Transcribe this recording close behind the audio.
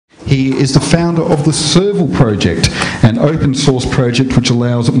He is the founder of the Serval project, an open source project which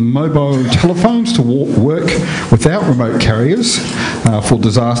allows mobile telephones to work without remote carriers for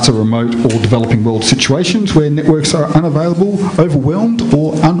disaster, remote or developing world situations where networks are unavailable, overwhelmed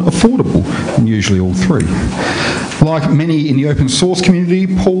or unaffordable, and usually all three. Like many in the open source community,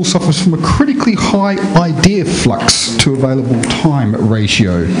 Paul suffers from a critically high idea flux to available time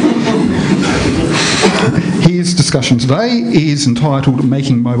ratio. His discussion today is entitled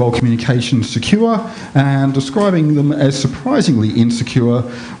Making Mobile Communications Secure and describing them as surprisingly insecure,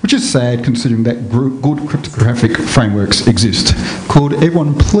 which is sad considering that good cryptographic frameworks exist. Could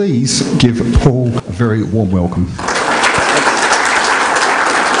everyone please give Paul a very warm welcome.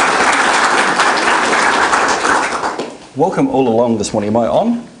 Welcome all along this morning. Am I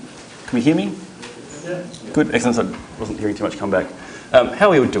on? Can we hear me? Yeah. Good, excellent. So I wasn't hearing too much come back. How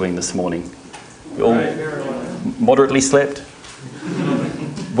are you doing this morning? You all moderately slept?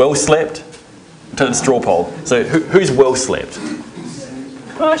 Well slept? To the straw poll. So who's well slept?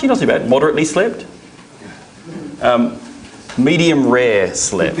 Oh, actually not too bad. Moderately slept? Medium rare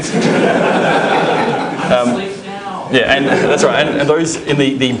slept. Yeah, and that's right. And those in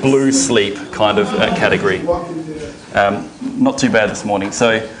the blue sleep kind of category. Not too bad this morning.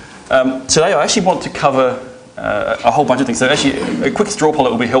 So today I actually want to cover a whole bunch of things. So actually a quick straw poll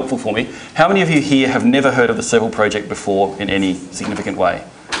that will be helpful for me. How many of you here have never heard of the Serval project before in any significant way?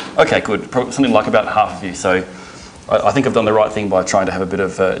 Okay, good. Probably something like about half of you. So I think I've done the right thing by trying to have a bit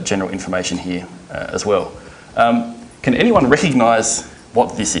of general information here as well. Can anyone recognise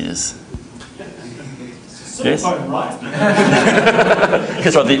what this is? Yes?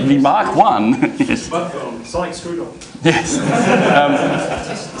 That's right, the Mark 1. Yes. Sonic screwdriver. Yes.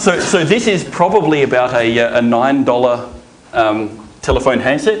 So this is probably about a $9 telephone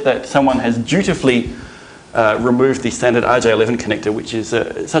handset that someone has dutifully removed the standard RJ11 connector, which is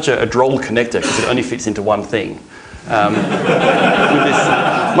such a droll connector because it only fits into one thing. With this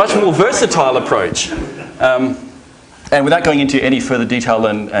much more versatile approach. And without going into any further detail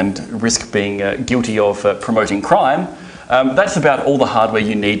and risk being guilty of promoting crime, that's about all the hardware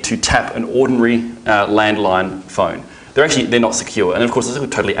you need to tap an ordinary landline phone. They're not secure, and of course it's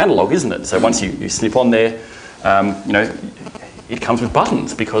totally analog, isn't it? So once you snip on there, it comes with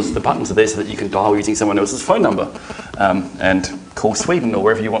buttons because the buttons are there so that you can dial using someone else's phone number and call Sweden or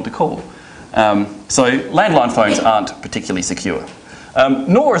wherever you want to call. So landline phones aren't particularly secure.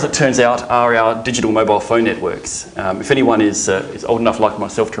 Nor, as it turns out, are our digital mobile phone networks. If anyone is old enough like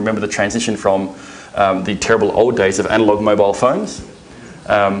myself to remember the transition from the terrible old days of analog mobile phones,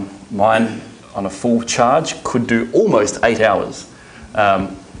 mine on a full charge could do almost 8 hours.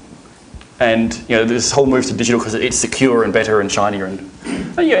 And this whole move to digital because it's secure and better and shinier and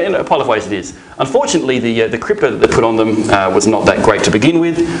yeah, in a pile of ways it is. Unfortunately, the crypto that they put on them was not that great to begin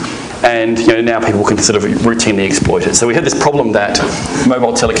with, and now people can sort of routinely exploit it. So we had this problem that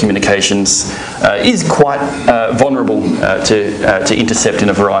mobile telecommunications is quite vulnerable to intercept in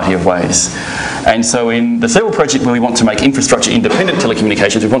a variety of ways. And so in the Serval project, where we want to make infrastructure independent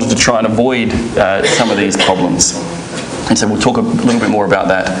telecommunications, we wanted to try and avoid some of these problems. And so we'll talk a little bit more about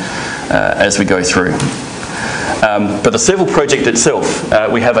that as we go through. But the Serval project itself,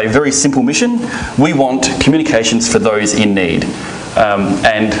 we have a very simple mission. We want communications for those in need.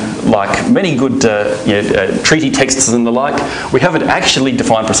 And like many good treaty texts and the like, we haven't actually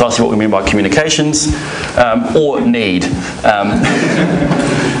defined precisely what we mean by communications or need.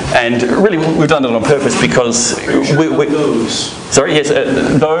 And really we've done it on purpose because sorry, yes,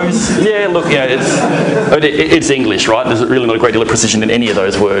 those, yeah, look, it's English, right? There's really not a great deal of precision in any of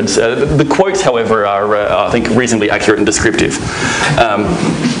those words. The quotes, however, are, I think, reasonably accurate and descriptive.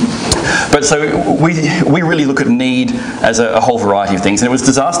 But so we really look at need as a whole variety of things, and it was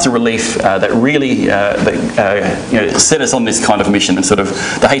disaster relief that really set us on this kind of mission. And sort of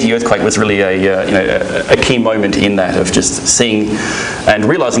the Haiti earthquake was really a key moment in that, of just seeing and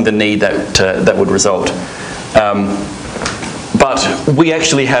realising the need that would result. But we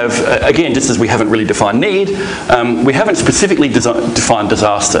actually have, again, just as we haven't really defined need, we haven't specifically defined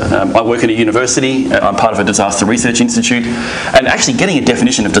disaster. I work in a university, I'm part of a disaster research institute, and actually getting a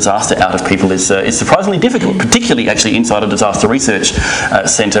definition of disaster out of people is surprisingly difficult, particularly actually inside a disaster research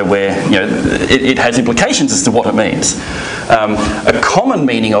centre where it has implications as to what it means. A common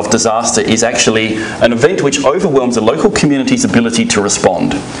meaning of disaster is actually an event which overwhelms a local community's ability to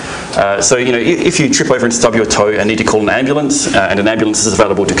respond. So if you trip over and stub your toe and need to call an ambulance, and an ambulance is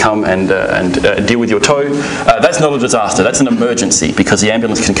available to come and deal with your toe, that's not a disaster, that's an emergency, because the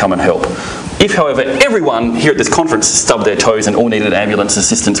ambulance can come and help. If, however, everyone here at this conference stubbed their toes and all needed ambulance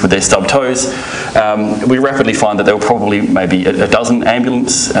assistance with their stubbed toes, we rapidly find that there were probably maybe a dozen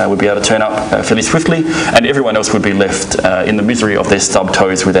ambulance would be able to turn up fairly swiftly, and everyone else would be left in the misery of their stubbed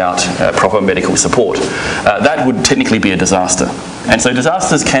toes without proper medical support. That would technically be a disaster. And so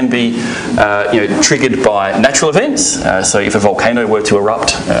disasters can be triggered by natural events. So if a volcano were to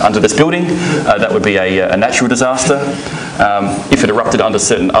erupt under this building, that would be a natural disaster. If it erupted under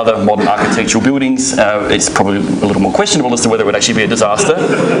certain other modern architectural buildings, it's probably a little more questionable as to whether it would actually be a disaster.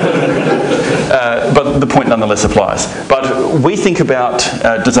 But the point nonetheless applies. But we think about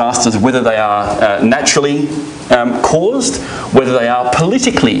disasters whether they are naturally caused, whether they are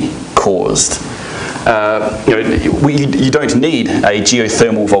politically caused. You don't need a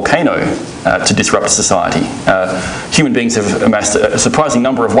geothermal volcano to disrupt society. Human beings have amassed a surprising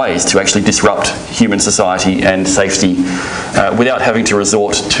number of ways to actually disrupt human society and safety without having to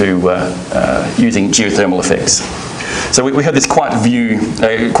resort to using geothermal effects. So we have this quite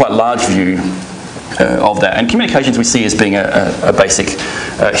large view of that. And communications we see as being a basic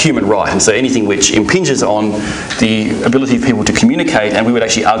human right. And so anything which impinges on the ability of people to communicate, and we would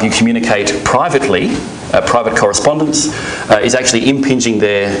actually argue communicate privately, private correspondence, is actually impinging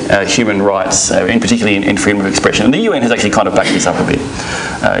their human rights, in particularly in freedom of expression. And the UN has actually kind of backed this up a bit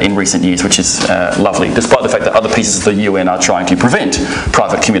in recent years, which is lovely, despite the fact that other pieces of the UN are trying to prevent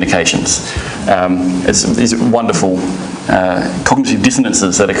private communications. There's wonderful cognitive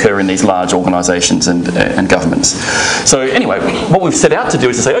dissonances that occur in these large organisations and governments. So anyway, what we've set out to do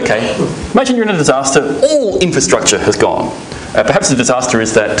is to say, okay, imagine you're in a disaster, all infrastructure has gone. Perhaps the disaster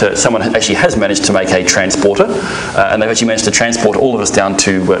is that someone actually has managed to make a transporter, and they've actually managed to transport all of us down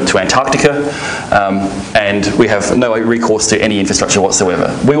to Antarctica, and we have no recourse to any infrastructure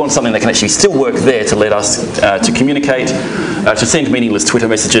whatsoever. We want something that can actually still work there to let us to communicate, to send meaningless Twitter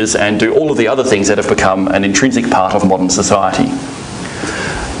messages, and do all of the other things that have become an intrinsic part of modern society.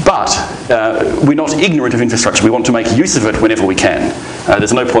 But we're not ignorant of infrastructure. We want to make use of it whenever we can.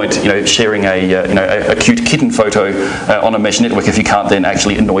 There's no point, sharing a cute kitten photo on a mesh network if you can't then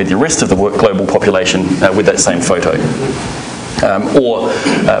actually annoy the rest of the global population with that same photo. Or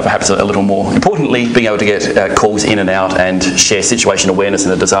perhaps a little more importantly, being able to get calls in and out and share situation awareness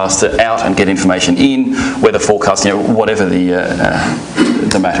in a disaster out and get information in, weather forecast, whatever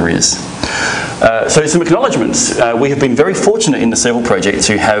the matter is. So some acknowledgements. We have been very fortunate in the Serval project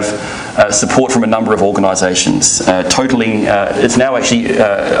to have support from a number of organisations, totalling, it's now actually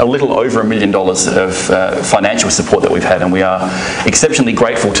a little over $1 million of financial support that we've had, and we are exceptionally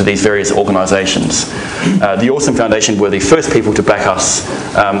grateful to these various organisations. The Awesome Foundation were the first people to back us.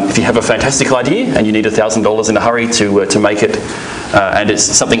 If you have a fantastic idea and you need $1,000 in a hurry to make it, and it's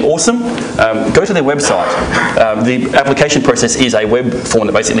something awesome, go to their website. The application process is a web form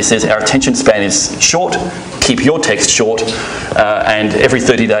that basically says our attention span is short, keep your text short, and every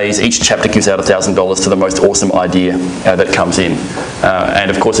 30 days each chapter gives out $1,000 to the most awesome idea that comes in. And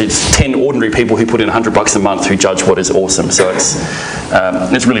of course it's 10 ordinary people who put in $100 a month who judge what is awesome, so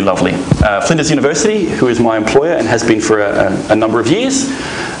it's really lovely. Flinders University, who is my employer and has been for a number of years,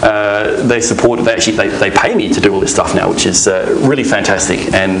 they pay me to do all this stuff now, which is really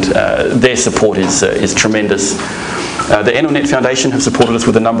fantastic, and their support is tremendous. The NLNet Foundation have supported us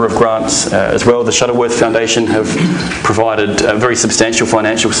with a number of grants as well. The Shuttleworth Foundation have provided very substantial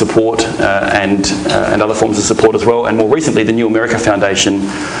financial support and other forms of support as well. And more recently, the New America Foundation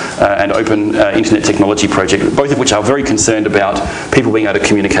and Open Internet Technology Project, both of which are very concerned about people being able to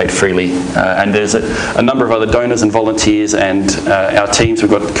communicate freely. And there's a number of other donors and volunteers and our teams.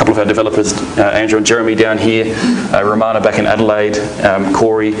 We've got a couple of our developers, Andrew and Jeremy down here, Romana back in Adelaide,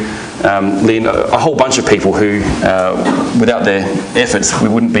 Corey, Lynn, a whole bunch of people who, without their efforts, we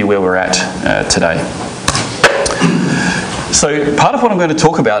wouldn't be where we're at today. So part of what I'm going to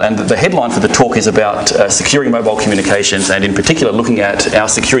talk about, and the headline for the talk, is about securing mobile communications, and in particular looking at our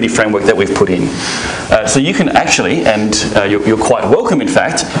security framework that we've put in. So you can actually, and you're quite welcome in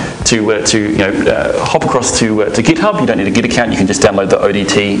fact, to hop across to GitHub. You don't need a Git account, you can just download the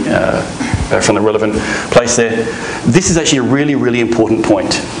ODT from the relevant place there. This is actually a really, really important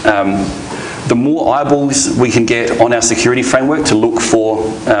point. The more eyeballs we can get on our security framework to look for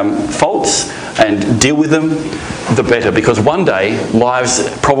faults and deal with them, the better, because one day lives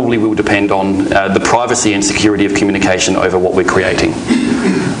probably will depend on the privacy and security of communication over what we're creating.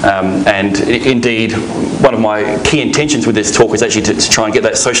 And indeed, one of my key intentions with this talk is actually to try and get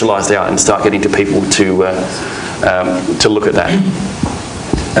that socialised out and start getting to people to look at that.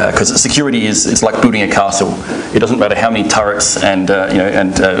 because security is like building a castle. It doesn't matter how many turrets and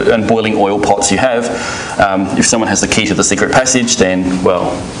boiling oil pots you have. If someone has the key to the secret passage, then,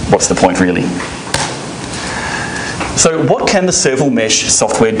 well, what's the point really? So what can the serval mesh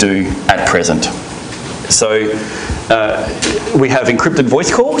software do at present? So we have encrypted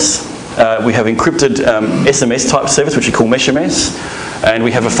voice calls, we have encrypted SMS type service, which we call MeshMS, and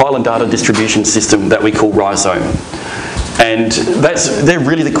we have a file and data distribution system that we call Rhizome. And they're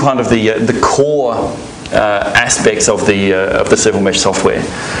really the kind of the core aspects of the serval mesh software.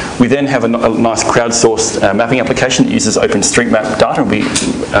 We then have a nice crowdsourced mapping application that uses OpenStreetMap data,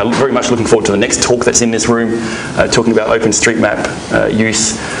 and we're very much looking forward to the next talk that's in this room, talking about OpenStreetMap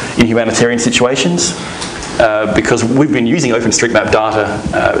use in humanitarian situations. Because we've been using OpenStreetMap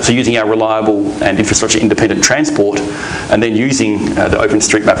data, so using our reliable and infrastructure-independent transport, and then using the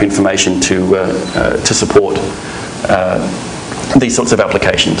OpenStreetMap information to support these sorts of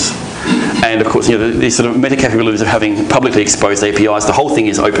applications. And of course, these sort of meta capabilities of having publicly exposed APIs. The whole thing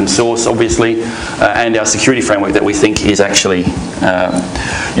is open source, obviously, and our security framework that we think is actually,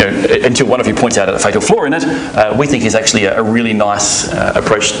 until one of you points out a fatal flaw in it, we think is actually a really nice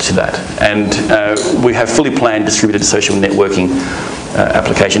approach to that. And we have fully planned distributed social networking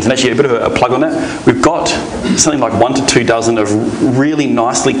applications. And actually, a bit of a plug on that. We've got something like 1 to 2 dozen of really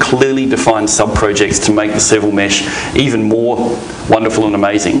nicely, clearly defined sub-projects to make the serval mesh even more wonderful and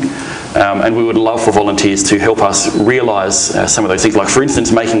amazing. And we would love for volunteers to help us realise some of those things, like for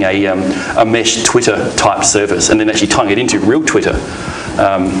instance making a mesh Twitter type service and then actually tying it into real Twitter.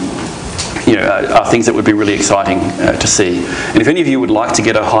 Are things that would be really exciting to see. And if any of you would like to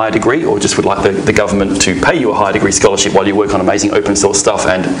get a higher degree, or just would like the government to pay you a higher degree scholarship while you work on amazing open source stuff,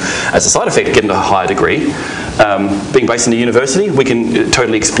 and as a side effect get a higher degree, being based in a university, we can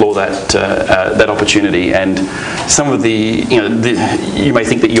totally explore that opportunity. And some of you may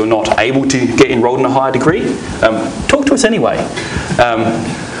think that you're not able to get enrolled in a higher degree. Talk to us anyway.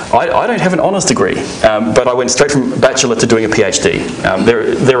 I don't have an honours degree, but I went straight from bachelor to doing a PhD.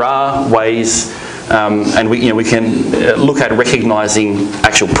 There are ways, and we can look at recognising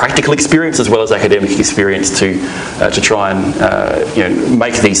actual practical experience as well as academic experience to try and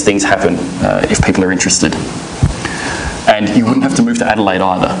make these things happen if people are interested. And you wouldn't have to move to Adelaide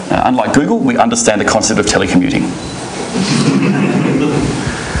either. Unlike Google, we understand the concept of telecommuting.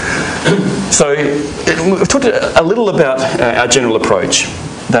 So we've talked a little about our general approach.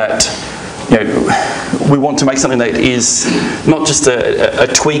 That we want to make something that is not just a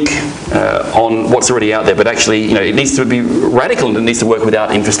tweak on what's already out there, but actually it needs to be radical and it needs to work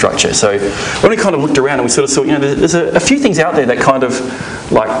without infrastructure. So when we kind of looked around and we sort of saw there's a few things out there that kind of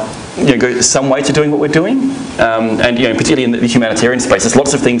go some way to doing what we're doing, and particularly in the humanitarian space, there's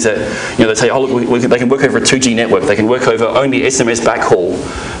lots of things that they say, oh look, they can work over a 2G network, they can work over only SMS backhaul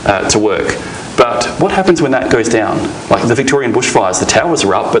to work. But what happens when that goes down? Like the Victorian bushfires, the towers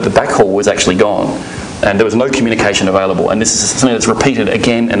are up, but the backhaul was actually gone. And there was no communication available. And this is something that's repeated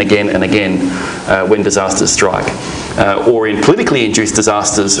again and again and again when disasters strike. Or in politically induced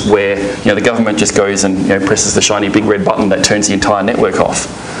disasters where the government just goes and presses the shiny big red button that turns the entire network off.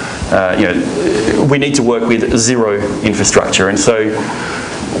 We need to work with zero infrastructure. And so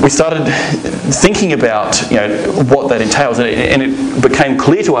we started thinking about what that entails. And it became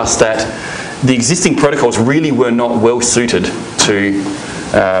clear to us that the existing protocols really were not well suited to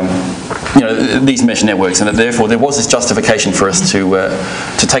these mesh networks, and that therefore there was this justification for us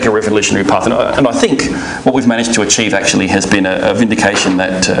to take a revolutionary path. And I think what we've managed to achieve actually has been a vindication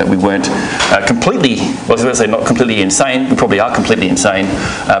that we weren't completely, well, I was going to say not completely insane, we probably are completely insane,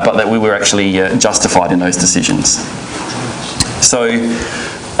 but that we were actually justified in those decisions. So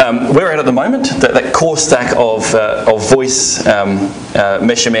where we're at the moment, that core stack of voice,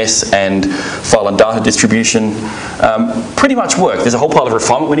 MeshMS and file and data distribution pretty much work. There's a whole pile of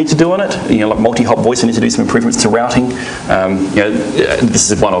refinement we need to do on it. Like multi-hop voice, we need to do some improvements to routing.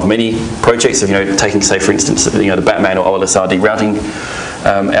 This is one of many projects of taking, say, for instance, the Batman or OLSRD routing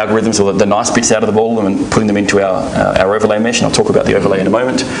algorithms, or the nice bits out of all of them, and putting them into our overlay mesh, and I'll talk about the overlay in a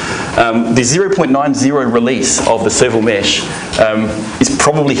moment. The 0.90 release of the serval mesh is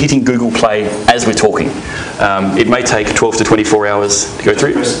probably hitting Google Play as we're talking. It may take 12 to 24 hours to go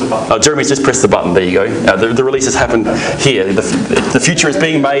through. Jeremy's just pressed the button, there you go. The release has happened here. The future is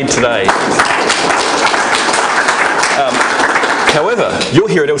being made today. However, you're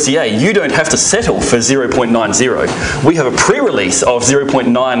here at LCA, you don't have to settle for 0.90. We have a pre-release of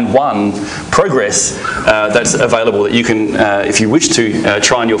 0.91 progress that's available that you can, if you wish to,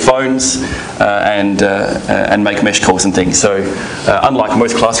 try on your phones and make mesh calls and things. So unlike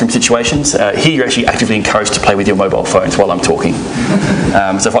most classroom situations, here you're actually actively encouraged to play with your mobile phones while I'm talking.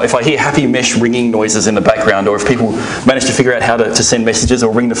 So if I hear happy mesh ringing noises in the background, or if people manage to figure out how to send messages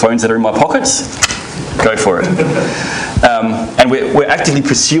or ring the phones that are in my pockets, go for it. And we're actively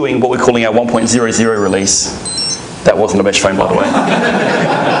pursuing what we're calling our 1.00 release. That wasn't a mesh phone, by the way.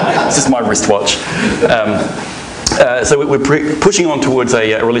 It's just my wristwatch. So we're pushing on towards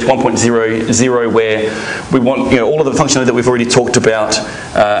a release 1.00 where we want all of the functionality that we've already talked about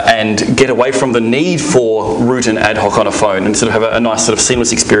and get away from the need for root and ad hoc on a phone and sort of have a nice sort of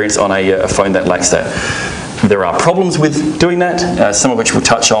seamless experience on a phone that lacks that. There are problems with doing that, some of which we'll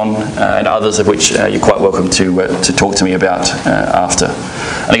touch on, and others of which you're quite welcome to talk to me about after.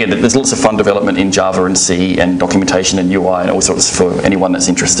 And again, there's lots of fun development in Java and C and documentation and UI and all sorts for anyone that's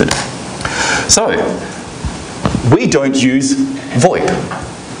interested. So, we don't use VoIP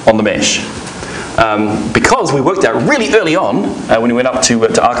on the mesh. Because we worked out really early on, when we went up to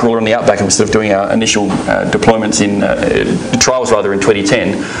Arkarulla in the Outback and were sort of doing our initial deployments trials rather in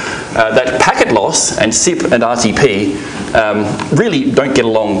 2010, that packet loss and SIP and RTP really don't get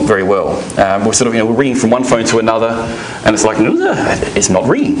along very well. We're sort of we're ringing from one phone to another, and it's like it's not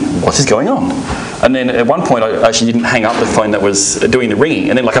ringing. What is going on? And then at one point I actually didn't hang up the phone that was doing the ringing,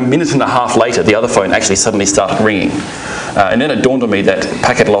 and then like a minute and a half later the other phone actually suddenly started ringing. And then it dawned on me that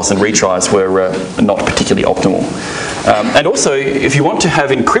packet loss and retries were not particularly optimal. And also, if you want to have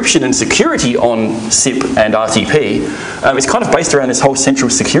encryption and security on SIP and RTP, it's kind of based around this whole central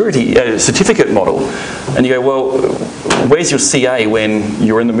security certificate model. And you go, well, where's your CA when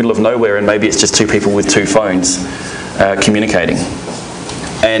you're in the middle of nowhere and maybe it's just two people with two phones communicating?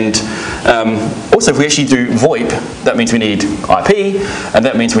 And also, if we actually do VoIP, that means we need IP, and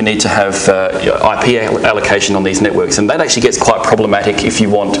that means we need to have IP allocation on these networks, and that actually gets quite problematic if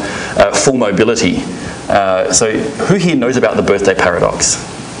you want full mobility. So who here knows about the birthday paradox?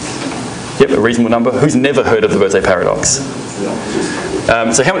 Yep, a reasonable number. Who's never heard of the birthday paradox?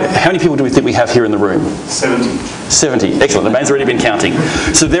 So how many people do we think we have here in the room? 70. 70, excellent. The man's already been counting.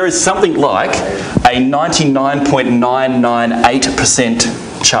 So there is something like a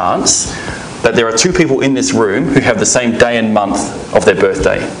 99.998% chance that there are two people in this room who have the same day and month of their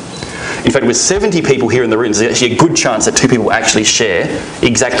birthday. In fact, with 70 people here in the room, there's actually a good chance that two people actually share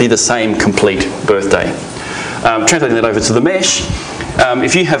exactly the same complete birthday. Translating that over to the mesh,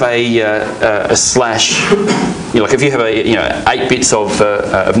 if you have a slash, like if you have 8 bits of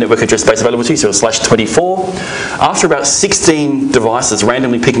network address space available to you, so a slash 24, after about 16 devices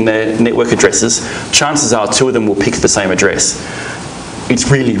randomly picking their network addresses, chances are two of them will pick the same address. It's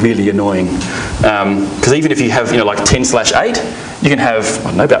really, really annoying. Because even if you have like 10/8, you can have, I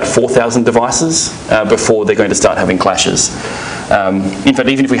don't know, about 4,000 devices before they're going to start having clashes. In fact,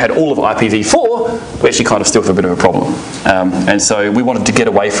 even if we had all of IPv4, we actually kind of still have a bit of a problem. And so we wanted to get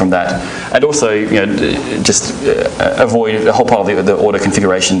away from that. And also, just avoid a whole part of the order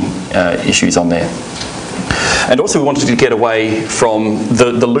configuration issues on there. And also we wanted to get away from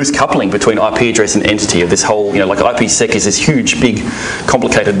the loose coupling between IP address and entity of this whole, like IPsec is this huge, big,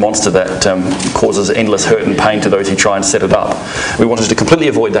 complicated monster that causes endless hurt and pain to those who try and set it up. We wanted to completely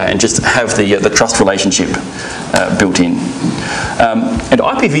avoid that and just have the trust relationship built in. And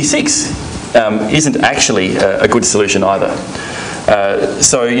IPv6 isn't actually a good solution either.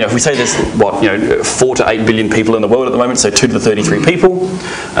 So if we say there's 4 to 8 billion people in the world at the moment, so 2 to the 33 people,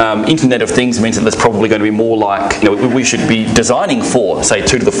 Internet of Things means that there's probably going to be more like, we should be designing for, say,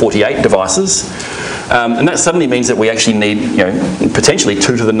 2 to the 48 devices, and that suddenly means that we actually need, potentially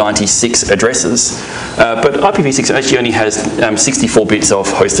 2 to the 96 addresses, but IPv6 actually only has 64 bits of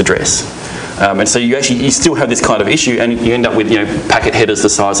host address. And so you still have this kind of issue, and you end up with packet headers the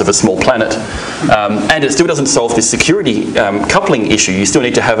size of a small planet, and it still doesn't solve this security coupling issue. You still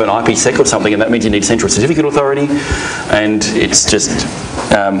need to have an IPsec or something, and that means you need central certificate authority, and it's just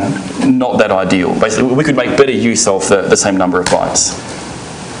not that ideal. Basically, we could make better use of the same number of bytes.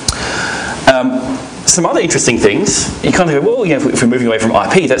 Some other interesting things, you kind of go, well, if we're moving away from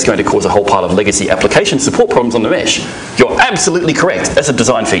IP, that's going to cause a whole pile of legacy application support problems on the mesh. You're absolutely correct. That's a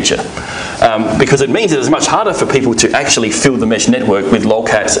design feature. Because it means that it's much harder for people to actually fill the mesh network with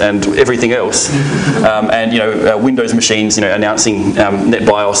lolcats and everything else. And Windows machines, announcing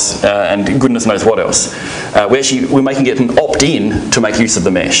NetBIOS and goodness knows what else. We're making it an opt-in to make use of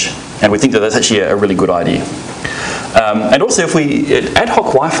the mesh. And we think that that's actually a really good idea. And also, if we ad hoc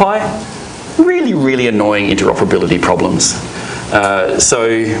Wi-Fi, really, really annoying interoperability problems. So,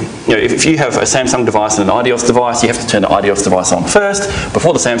 if you have a Samsung device and an IDOS device, you have to turn the IDOS device on first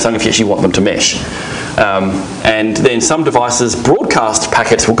before the Samsung if you actually want them to mesh. And then some devices, broadcast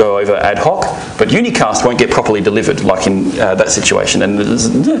packets will go over ad hoc, but unicast won't get properly delivered, like in that situation. And it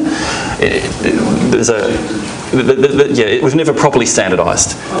was never properly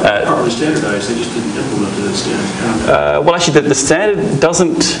standardised. Properly standardised, they just didn't implement it as standard. Well, actually, the standard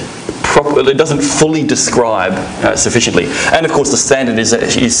doesn't fully describe sufficiently. And of course the standard is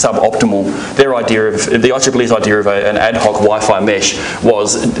suboptimal. Their idea of, the IEEE's idea of an ad hoc Wi-Fi mesh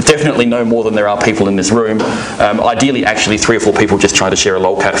was definitely no more than there are people in this room. Ideally actually 3 or 4 people just trying to share a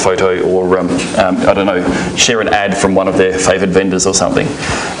lolcat photo or, I don't know, share an ad from one of their favoured vendors or something.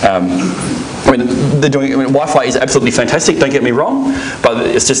 Wi-Fi is absolutely fantastic, don't get me wrong, but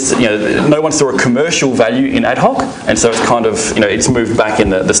it's just, no one saw a commercial value in ad hoc, and so it's kind of, it's moved back in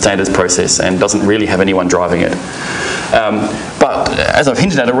the standards process and doesn't really have anyone driving it. But as I've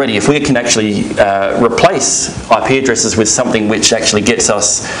hinted at already, if we can actually replace IP addresses with something which actually gets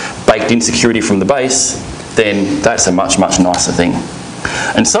us baked in security from the base, then that's a much, much nicer thing.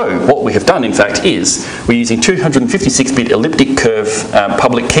 And so what we have done, in fact, is we're using 256-bit elliptic curve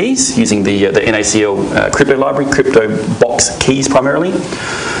public keys using the NACL crypto library, crypto box keys primarily.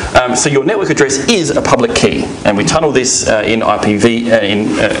 So your network address is a public key, and we tunnel this in IPv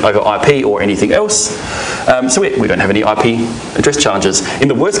over IP or anything else. So we don't have any IP address challenges. In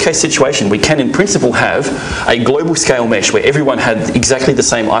the worst case situation, we can in principle have a global scale mesh where everyone had exactly the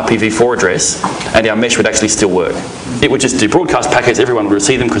same IPv4 address, and our mesh would actually still work. It would just do broadcast packets, everyone would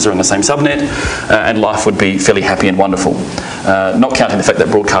receive them because they're on the same subnet, and life would be fairly happy and wonderful. Not counting the fact that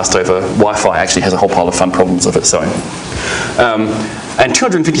broadcast over Wi-Fi actually has a whole pile of fun problems of its own. And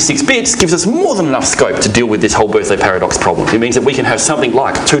 256 bits gives us more than enough scope to deal with this whole birthday paradox problem. It means that we can have something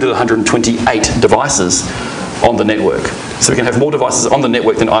like 2 to the 128 devices on the network. So we can have more devices on the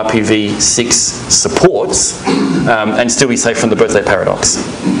network than IPv6 supports, and still be safe from the birthday paradox.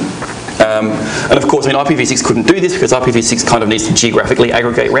 And of course, IPv6 couldn't do this because IPv6 kind of needs to geographically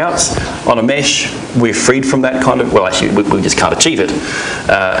aggregate routes. On a mesh, we're freed from that kind of, well actually, we just can't achieve it.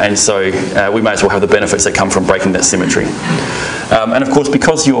 And so we may as well have the benefits that come from breaking that symmetry. And of course,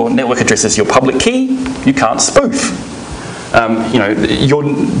 because your network address is your public key, you can't spoof. Your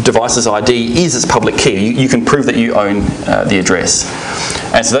device's ID is its public key. You can prove that you own the address.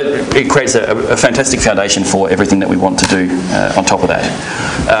 And so it creates a fantastic foundation for everything that we want to do on top of that.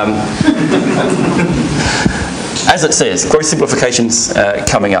 As it says, gross simplifications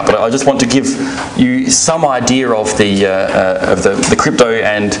coming up, but I just want to give you some idea of the crypto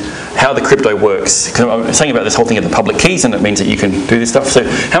and how the crypto works. Because I'm saying about this whole thing of the public keys, and it means that you can do this stuff. So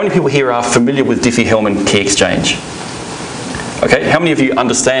how many people here are familiar with Diffie-Hellman key exchange? Okay, how many of you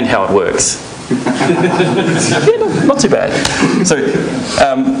understand how it works? Yeah, not too bad. So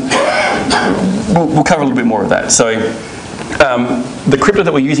we'll cover a little bit more of that. So the crypto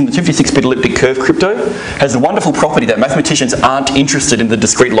that we're using, the 256-bit elliptic curve crypto, has the wonderful property that mathematicians aren't interested in the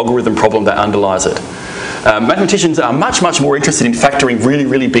discrete logarithm problem that underlies it. Mathematicians are much, much more interested in factoring really,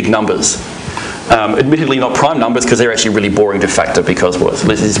 really big numbers. Admittedly not prime numbers because they're actually really boring to factor because, well,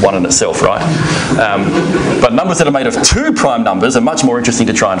 this is one in itself, right? But numbers that are made of 2 prime numbers are much more interesting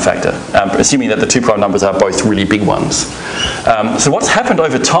to try and factor, assuming that the 2 prime numbers are both really big ones. So what's happened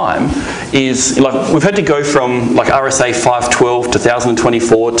over time is, like, we've had to go from like RSA 512 to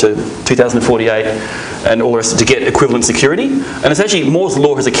 1024 to 2048 and all the rest to get equivalent security. And it's actually, Moore's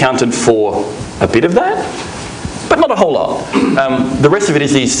law has accounted for a bit of that, but not a whole lot. The rest of it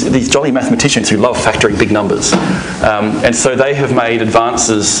is these jolly mathematicians who love factoring big numbers. And so they have made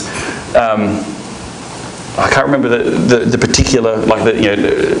advances. I can't remember the particular, like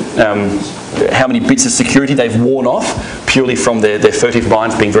how many bits of security they've worn off purely from their furtive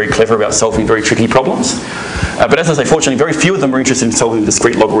minds being very clever about solving very tricky problems. But as I say, fortunately, very few of them are interested in solving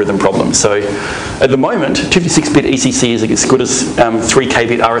discrete logarithm problems. So at the moment, 56-bit ECC is as good as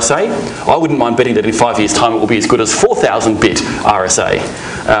 3K-bit RSA. I wouldn't mind betting that in 5 years' time it will be as good as 4,000-bit RSA.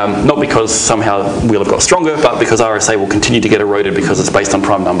 Not because somehow we'll have got stronger, but because RSA will continue to get eroded because it's based on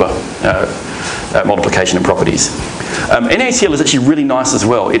prime number multiplication and properties. NACL is actually really nice as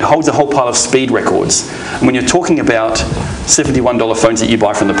well. It holds a whole pile of speed records. And when you're talking about $71 phones that you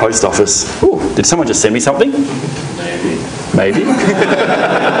buy from the post office, ooh, did someone just send me something? Maybe.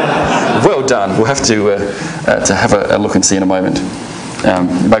 Well done. We'll have to have a look and see in a moment.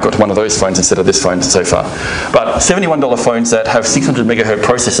 You might got to one of those phones instead of this phone so far. But $71 phones that have 600 megahertz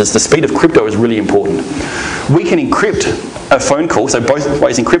processors, the speed of crypto is really important. We can encrypt a phone call, so both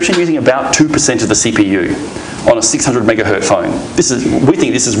ways encryption, using about 2% of the CPU on a 600 megahertz phone. We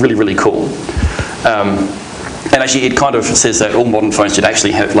think this is really, really cool. And actually, it kind of says that all modern phones should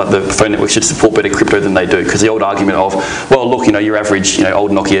actually have, like, the phone network should support better crypto than they do. Because the old argument of, well, look, your average,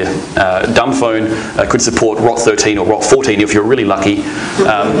 old Nokia dumb phone could support ROT13 or ROT14 if you're really lucky,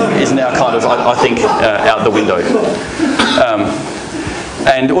 is now kind of, I think, out the window.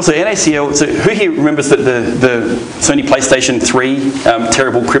 And also NACL, so who here remembers the Sony PlayStation 3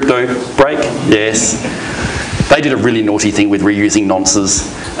 terrible crypto break? Yes. They did a really naughty thing with reusing nonces.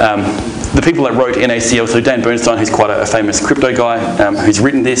 The people that wrote NACL, so Dan Bernstein, who's quite a famous crypto guy, who's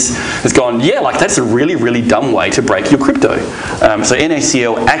written this, has gone, yeah, like that's a really, really dumb way to break your crypto. So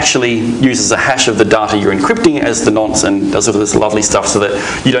NACL actually uses a hash of the data you're encrypting as the nonce and does all this lovely stuff so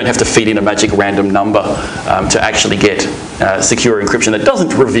that you don't have to feed in a magic random number to actually get secure encryption that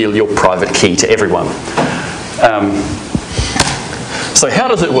doesn't reveal your private key to everyone. So how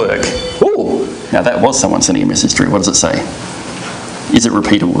does it work? Ooh, now that was someone sending a message through. What does it say? Is it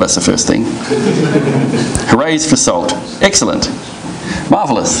repeatable? That's the first thing. Hoorays for salt. Excellent.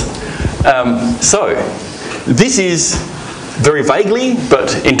 Marvellous. So this is very vaguely,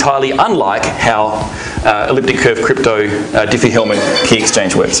 but entirely unlike how elliptic curve crypto Diffie-Hellman key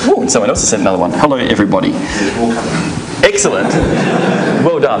exchange works. Ooh, and someone else has sent another one. Hello, everybody. Excellent.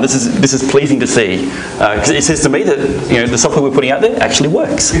 Well done. This is pleasing to see because it says to me that the software we're putting out there actually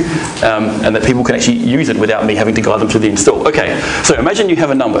works, and that people can actually use it without me having to guide them through the install. Okay, so imagine you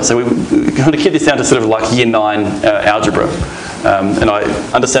have a number. So we're going to keep this down to sort of like year 9 algebra, and I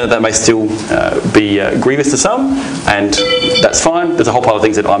understand that may still be grievous to some, and that's fine. There's a whole pile of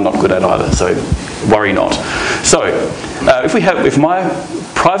things that I'm not good at either, so worry not. So if my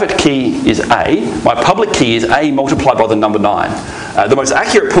private key is A, my public key is A multiplied by the number 9. The most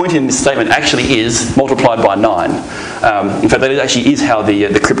accurate point in this statement actually is multiplied by 9. In fact, that actually is how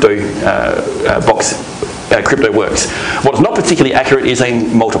the crypto box crypto works. What's not particularly accurate is a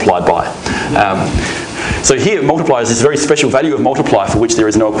multiplied by. So here, multiply is this very special value of multiply for which there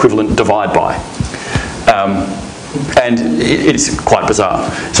is no equivalent divide by. And it's quite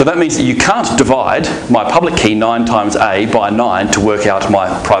bizarre. So that means that you can't divide my public key 9 times A by 9 to work out my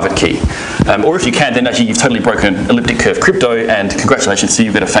private key. Or if you can, then actually you've totally broken elliptic curve crypto, and congratulations to you,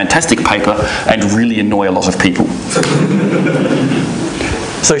 you've got a fantastic paper and really annoy a lot of people.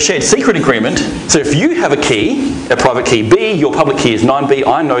 So shared secret agreement, so if you have a key, a private key B, your public key is 9B,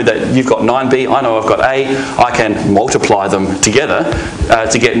 I know that you've got 9B, I know I've got A, I can multiply them together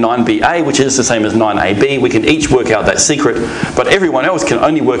to get 9BA, which is the same as 9AB. We can each work out that secret, but everyone else can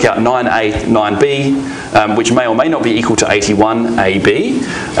only work out 9A, 9B, which may or may not be equal to 81AB.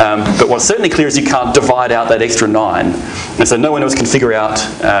 But what's certainly clear is you can't divide out that extra 9. And so no one else can figure out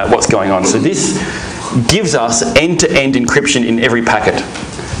what's going on. So this gives us end-to-end encryption in every packet.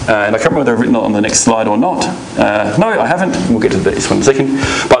 And I can't remember whether I've written it on the next slide or not. No, I haven't. We'll get to this one in a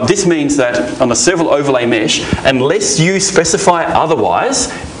second. But this means that on a server overlay mesh, unless you specify otherwise,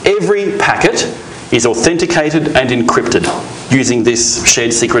 every packet is authenticated and encrypted using this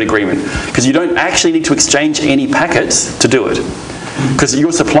shared secret agreement. Because you don't actually need to exchange any packets to do it. Because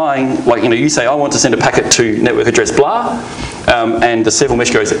you're supplying, like, you say, I want to send a packet to network address blah, and the server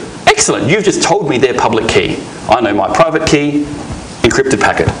mesh goes, excellent, you've just told me their public key. I know my private key, encrypted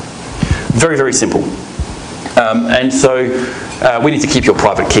packet. Very, very simple. And so we need to keep your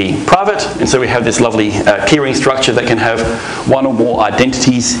private key private, and so we have this lovely keyring structure that can have one or more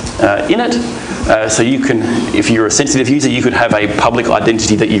identities in it. So you can, if you're a sensitive user, you could have a public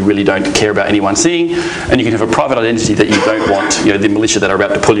identity that you really don't care about anyone seeing, and you can have a private identity that you don't want the militia that are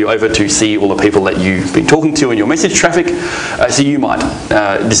about to pull you over to see all the people that you've been talking to in your message traffic. So you might,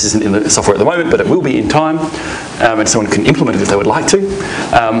 this isn't in the software at the moment, but it will be in time, and someone can implement it if they would like to,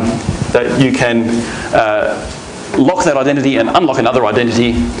 that you can lock that identity and unlock another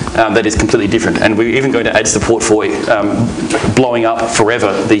identity that is completely different. And we're even going to add support for blowing up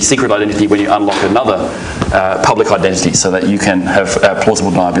forever the secret identity when you unlock another public identity so that you can have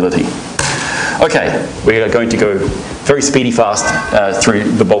plausible deniability. Okay, we are going to go very speedy fast through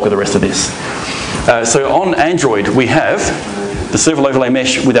the bulk of the rest of this. So on Android, we have the server overlay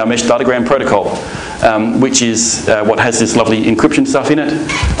mesh with our mesh datagram protocol, which is what has this lovely encryption stuff in it.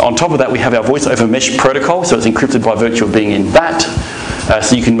 On top of that, we have our voice over mesh protocol, so it's encrypted by virtue of being in that.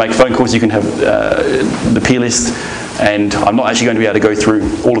 So you can make phone calls, you can have the peer list, and I'm not actually going to be able to go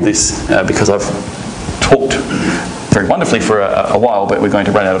through all of this because I've talked very wonderfully for a while, but we're going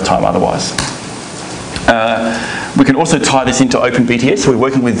to run out of time otherwise. We can also tie this into OpenBTS, so we're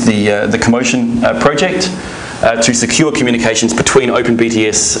working with the Commotion project to secure communications between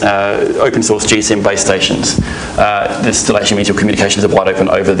OpenBTS open source GSM base stations. This still actually means your communications are wide open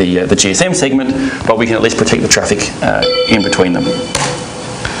over the GSM segment, but we can at least protect the traffic in between them.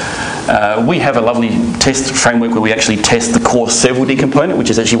 We have a lovely test framework where we actually test the core serverD component, which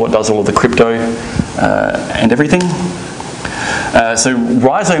is actually what does all of the crypto and everything. So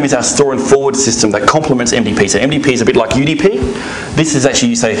Rhizome is our store and forward system that complements MDP. So MDP is a bit like UDP. This is actually,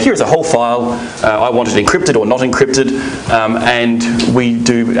 you say, here's a whole file, I want it encrypted or not encrypted, and we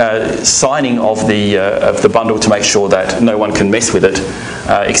do signing of the bundle to make sure that no one can mess with it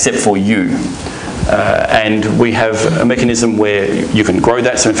except for you. And we have a mechanism where you can grow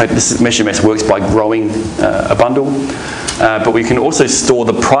that. So in fact, this MesherMess works by growing a bundle. But we can also store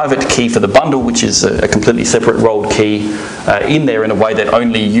the private key for the bundle, which is a completely separate rolled key, in there in a way that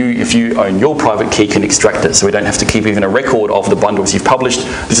only you, if you own your private key, can extract it. So we don't have to keep even a record of the bundles you've published.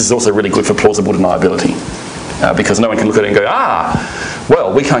 This is also really good for plausible deniability. Because no one can look at it and go,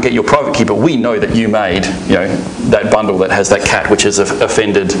 well, we can't get your private key, but we know that you made, that bundle that has that cat which has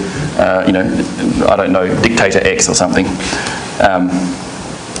offended, I don't know, dictator X or something.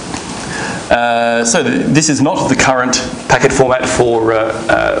 So this is not the current packet format for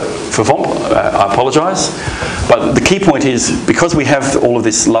VOMP, I apologise. But the key point is, because we have all of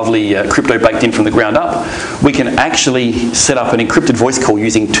this lovely crypto baked in from the ground up, we can actually set up an encrypted voice call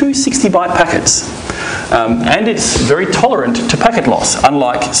using two 60-byte packets. And it's very tolerant to packet loss,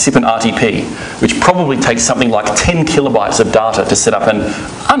 unlike SIP and RTP, which probably takes something like 10 kilobytes of data to set up an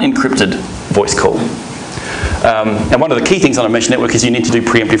unencrypted voice call. And one of the key things on a mesh network is you need to do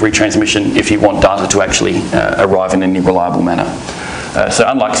preemptive retransmission if you want data to actually arrive in any reliable manner. So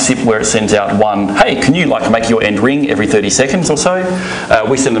unlike SIP, where it sends out one, hey, can you make your end ring every 30 seconds or so?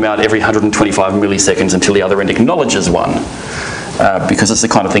 We send them out every 125 milliseconds until the other end acknowledges one, because it's the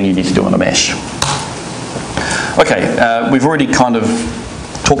kind of thing you need to do on a mesh. Okay, we've already kind of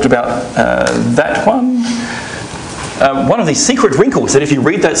talked about that one. One of the secret wrinkles that if you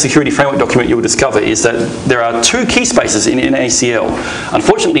read that security framework document you will discover is that there are two key spaces in ACL.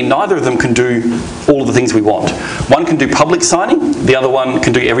 Unfortunately, neither of them can do all of the things we want. One can do public signing, the other one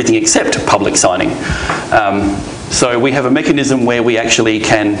can do everything except public signing. So we have a mechanism where we actually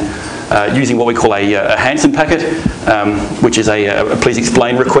can, using what we call a Hansen packet, which is a please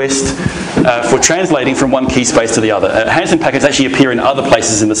explain request, for translating from one key space to the other. Hansen packets actually appear in other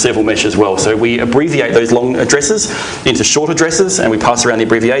places in the serval mesh as well. So we abbreviate those long addresses into short addresses and we pass around the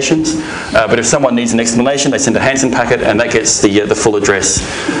abbreviations. But if someone needs an explanation, they send a Hansen packet and that gets the full address.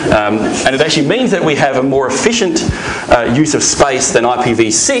 And it actually means that we have a more efficient use of space than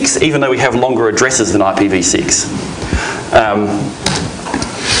IPv6, even though we have longer addresses than IPv6.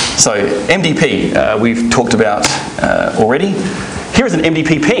 So MDP, we've talked about already. Here's an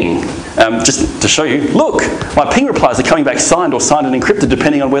MDP ping, just to show you. Look, my ping replies are coming back signed or signed and encrypted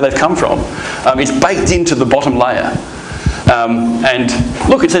depending on where they've come from. It's baked into the bottom layer. And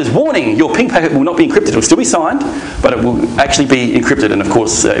look, it says, warning, your ping packet will not be encrypted. It will still be signed, but it will actually be encrypted. And of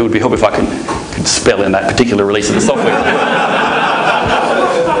course, it would be helpful if I could spell in that particular release of the software.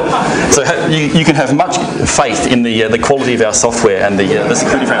 So you can have much faith in the quality of our software and the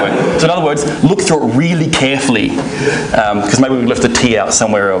security framework. So in other words, look through it really carefully, because maybe we've left a T out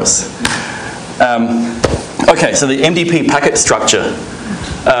somewhere else. Okay, so the MDP packet structure.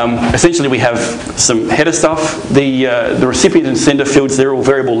 Essentially we have some header stuff. The recipient and sender fields, they're all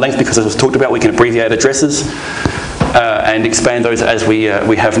variable length because, as was talked about, we can abbreviate addresses and expand those as we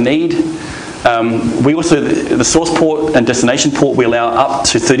have need. We also, the source port and destination port, we allow up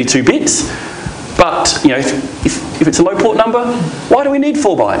to 32 bits. But if it's a low port number, why do we need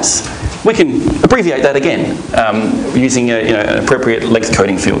 4 bytes? We can abbreviate that again using an appropriate length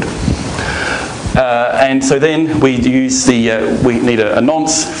coding field. And so then we use we need a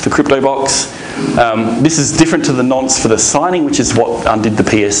nonce for CryptoBox. This is different to the nonce for the signing, which is what undid the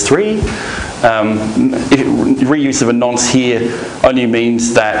PS3. Reuse of a nonce here only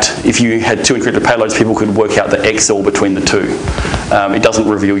means that if you had 2 encrypted payloads, people could work out the XOR between the 2. It doesn't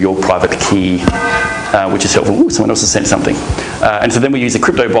reveal your private key, which is helpful. Ooh, someone else has sent something. And so then we use a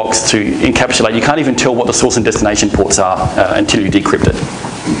CryptoBox to encapsulate. You can't even tell what the source and destination ports are until you decrypt it.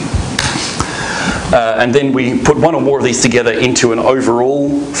 And then we put one or more of these together into an overall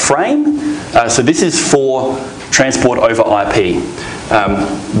frame. So this is for transport over IP.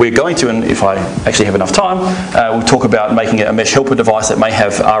 We're going to, and if I actually have enough time, we'll talk about making it a mesh helper device that may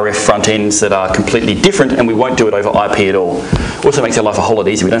have RF front ends that are completely different, and we won't do it over IP at all. Also makes our life a whole lot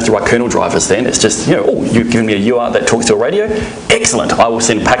easier. We don't have to write kernel drivers then. It's just, oh, you've given me a UART that talks to a radio. Excellent. I will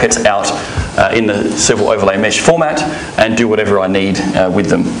send packets out in the serval overlay mesh format and do whatever I need with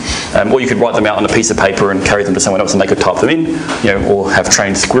them. Or you could write them out on a piece of paper and carry them to someone else and they could type them in, or have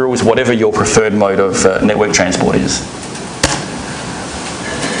trained squirrels, whatever your preferred mode of network transport is.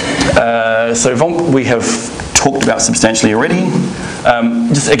 So VOMP, we have talked about substantially already.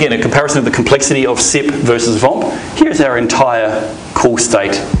 Just again, a comparison of the complexity of SIP versus VOMP. Here's our entire cool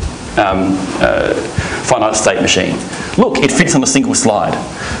state, finite state machine. Look, it fits on a single slide,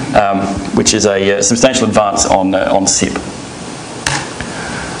 which is a substantial advance on SIP.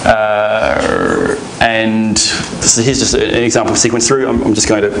 And so here's just an example of sequence through. I'm just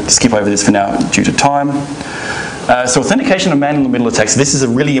going to skip over this for now due to time. So authentication of man-in-the-middle attacks. This is a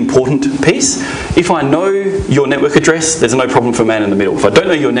really important piece. If I know your network address, there's no problem for man-in-the-middle. If I don't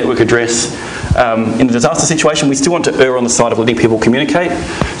know your network address, in a disaster situation, we still want to err on the side of letting people communicate.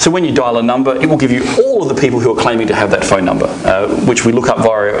 So when you dial a number, it will give you all of the people who are claiming to have that phone number, which we look up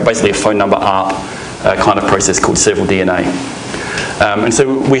via basically a phone number ARP kind of process called serval DNA. And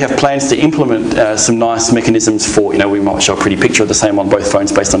so we have plans to implement some nice mechanisms for, we might show a pretty picture of the same on both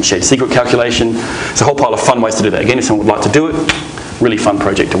phones based on shared secret calculation. It's a whole pile of fun ways to do that. Again, if someone would like to do it, really fun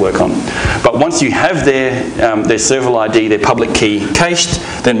project to work on. But once you have their serval ID, their public key cached,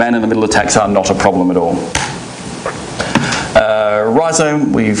 then man-in-the-middle attacks are not a problem at all.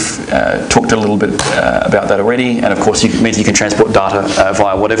 Rhizome, we've talked a little bit about that already, and of course it means you can transport data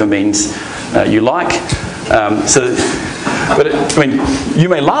via whatever means you like. But you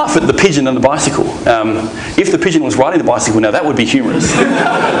may laugh at the pigeon and the bicycle. If the pigeon was riding the bicycle now, that would be humorous.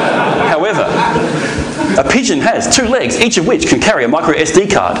 However, a pigeon has 2 legs, each of which can carry a micro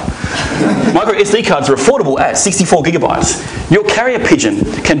SD card. Micro SD cards are affordable at 64 gigabytes. Your carrier pigeon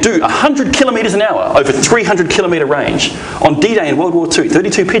can do 100 kilometres an hour over 300 kilometre range. On D-Day in World War II,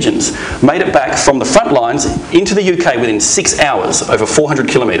 32 pigeons made it back from the front lines into the UK within 6 hours, over 400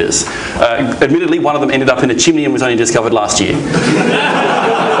 kilometres. Admittedly, one of them ended up in a chimney and was only discovered last year.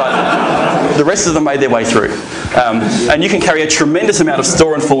 But the rest of them made their way through. And you can carry a tremendous amount of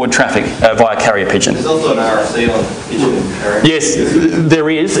store and forward traffic via carrier pigeon. There's also an RFC on pigeon carrier. Yes, there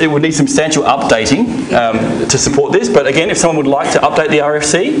is. It would need substantial updating to support this. But again, if someone would like to update the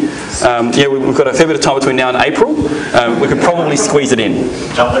RFC, we've got a fair bit of time between now and April. We could probably squeeze it in.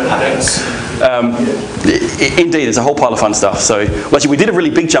 Jumbo packets. Indeed, there's a whole pile of fun stuff. So, actually, we did a really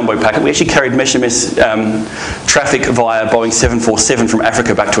big jumbo packet. We actually carried mesh-to-mesh traffic via Boeing 747 from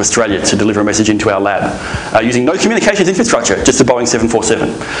Africa back to Australia to deliver a message into our lab, using no communications infrastructure, just a Boeing 747.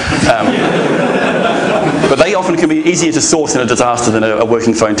 But they often can be easier to source in a disaster than a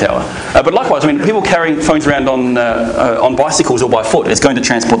working phone tower. But likewise, people carrying phones around on bicycles or by foot is going to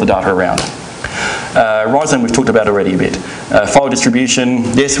transport the data around. Rhizome we've talked about already a bit. File distribution,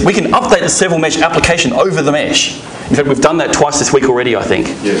 yes, we can update the serval mesh application over the mesh. In fact, we've done that twice this week already, I think.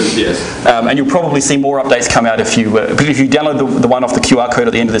 Yes. And you'll probably see more updates come out if you download the one off the QR code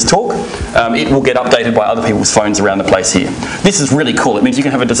at the end of this talk. It will get updated by other people's phones around the place here. This is really cool. It means you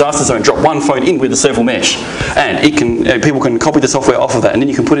can have a disaster zone, drop one phone in with the serval mesh, and people can copy the software off of that, and then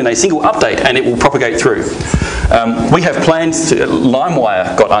you can put in a single update, and it will propagate through. We have plans to.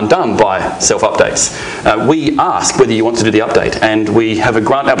 LimeWire got undone by self-updates. We ask whether you want to do the update, and we have a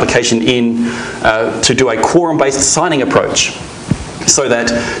grant application in to do a quorum-based signing approach. So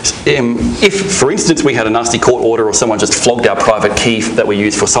that if, for instance, we had a nasty court order or someone just flogged our private key that we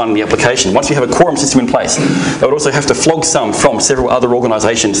use for signing the application, once we have a quorum system in place, they would also have to flog some from several other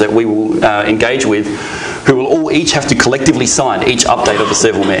organisations that we will engage with, who will all each have to collectively sign each update of the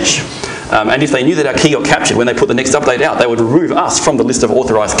serval mesh. And if they knew that our key got captured, when they put the next update out, they would remove us from the list of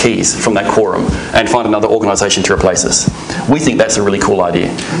authorised keys from that quorum and find another organisation to replace us. We think that's a really cool idea.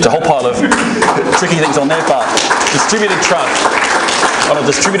 There's a whole pile of tricky things on their part. Distributed trust on a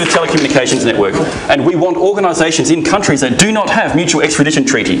distributed telecommunications network. And we want organisations in countries that do not have mutual extradition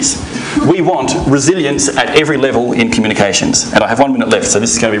treaties. We want resilience at every level in communications. And I have 1 minute left, so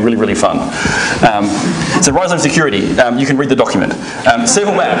this is going to be really, really fun. So Rhizome security, you can read the document.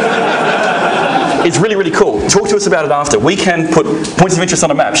 Serval map. It's really, really cool. Talk to us about it after. We can put points of interest on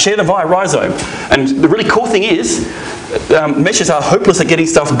a map, share them via Rhizome. And the really cool thing is, meshes are hopeless at getting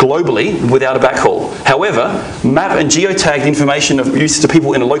stuff globally without a backhaul. However, map and geotagged information of use to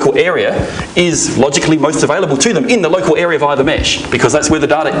people in a local area is logically most available to them in the local area via the mesh, because that's where the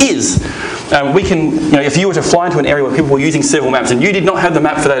data is. We can, if you were to fly into an area where people were using serval maps and you did not have the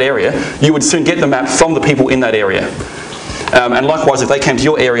map for that area, you would soon get the map from the people in that area. And likewise, if they came to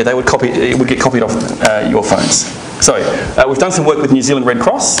your area, it would get copied off your phones. So, we've done some work with New Zealand Red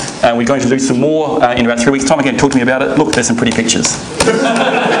Cross, and we're going to do some more in about 3 weeks' time. Again, talk to me about it. Look, there's some pretty pictures.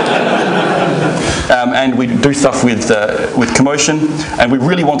 And we do stuff with Commotion, and we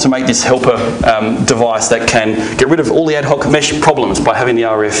really want to make this helper device that can get rid of all the ad hoc mesh problems by having the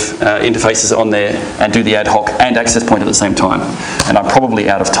RF interfaces on there and do the ad hoc and access point at the same time. And I'm probably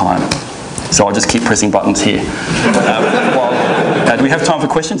out of time, so I'll just keep pressing buttons here. Do we have time for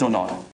questions or not?